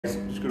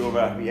Just going over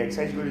a wee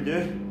exercise we're going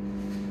to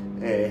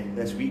do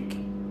this week.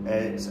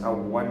 It's a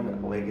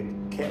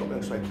one-legged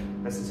kettlebell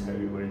swing. This is how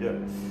we're going to do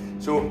it.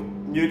 So,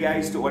 new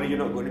guys, don't worry, you're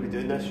not going to be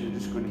doing this. You're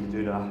just going to be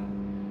doing a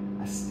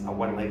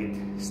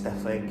one-legged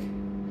stiff leg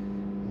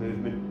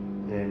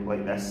movement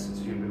like this.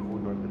 So you'll be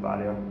holding onto the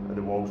barrier, or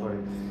the wall, sorry,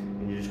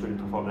 and you're just going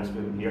to perform this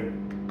movement here.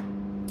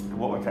 And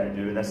what we're trying to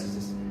do with this is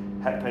just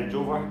hip hinge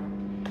over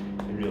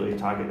and really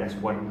target this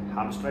one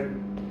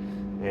hamstring,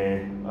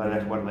 or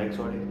this one leg,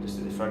 sorry, just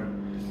at the front.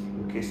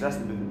 Okay, so that's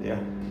the movement there.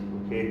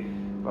 Okay,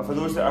 but for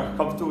those that are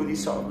comfortable with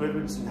these sort of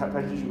movements and hip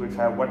hinges, you're going to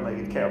try a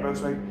one-legged kettlebell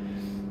swing.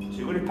 So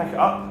you're going to pick it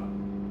up.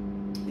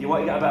 You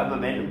want to get a bit of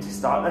momentum to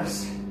start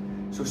this.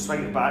 So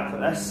swing it back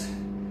like this,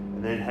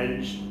 and then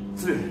hinge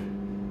through,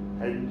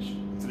 hinge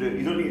through.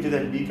 You don't need to do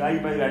the knee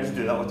drive, by the way, I just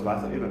do that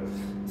automatically. But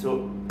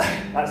so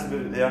that's the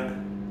movement there.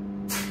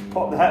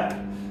 Pop the hip.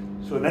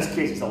 So in this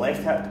case, it's the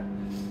left hip.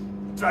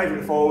 Driving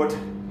it forward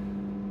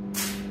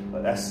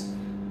like this.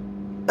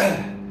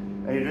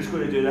 And you're just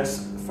going to do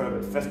this for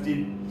about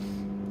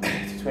 15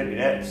 to 20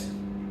 reps.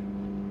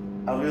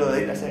 I really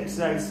like this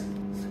exercise.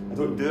 I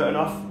don't do it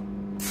enough.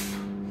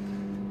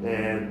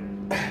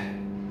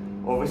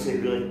 Obviously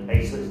it really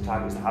isolates and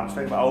targets the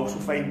hamstring, but I also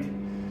find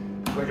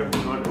when you're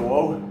holding onto the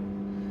wall,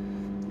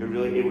 you're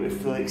really able to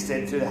fully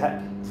extend through the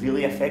hip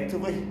really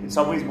effectively, in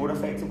some ways more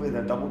effectively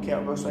than a double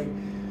kettlebell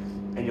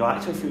swing. And you'll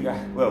actually feel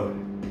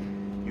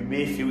you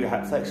may feel your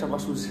hip flexor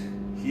muscles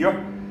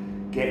here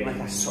getting like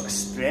a sort of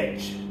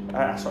stretch,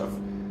 a sort of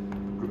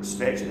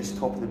stretch at the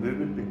top of the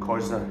movement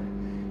because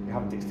you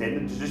haven't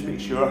extended. So just make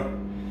sure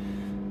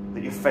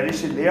that you're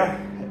finishing there.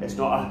 It's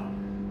not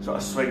a sort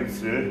of swing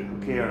through,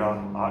 okay, or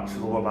a arch to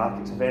the lower back.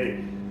 It's a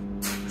very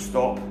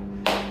stop,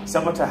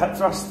 similar to a hip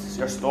thrust. So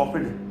you're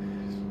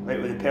stopping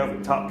right with the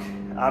pelvic tuck,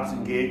 abs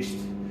engaged,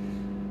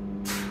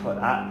 like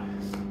that.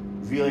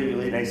 Really,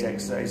 really nice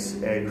exercise.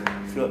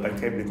 Feel it big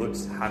time in the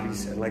glutes,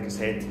 hammies, and like I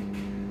said,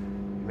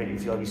 you might even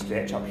feel a wee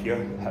stretch up here,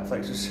 the hip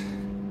flexors.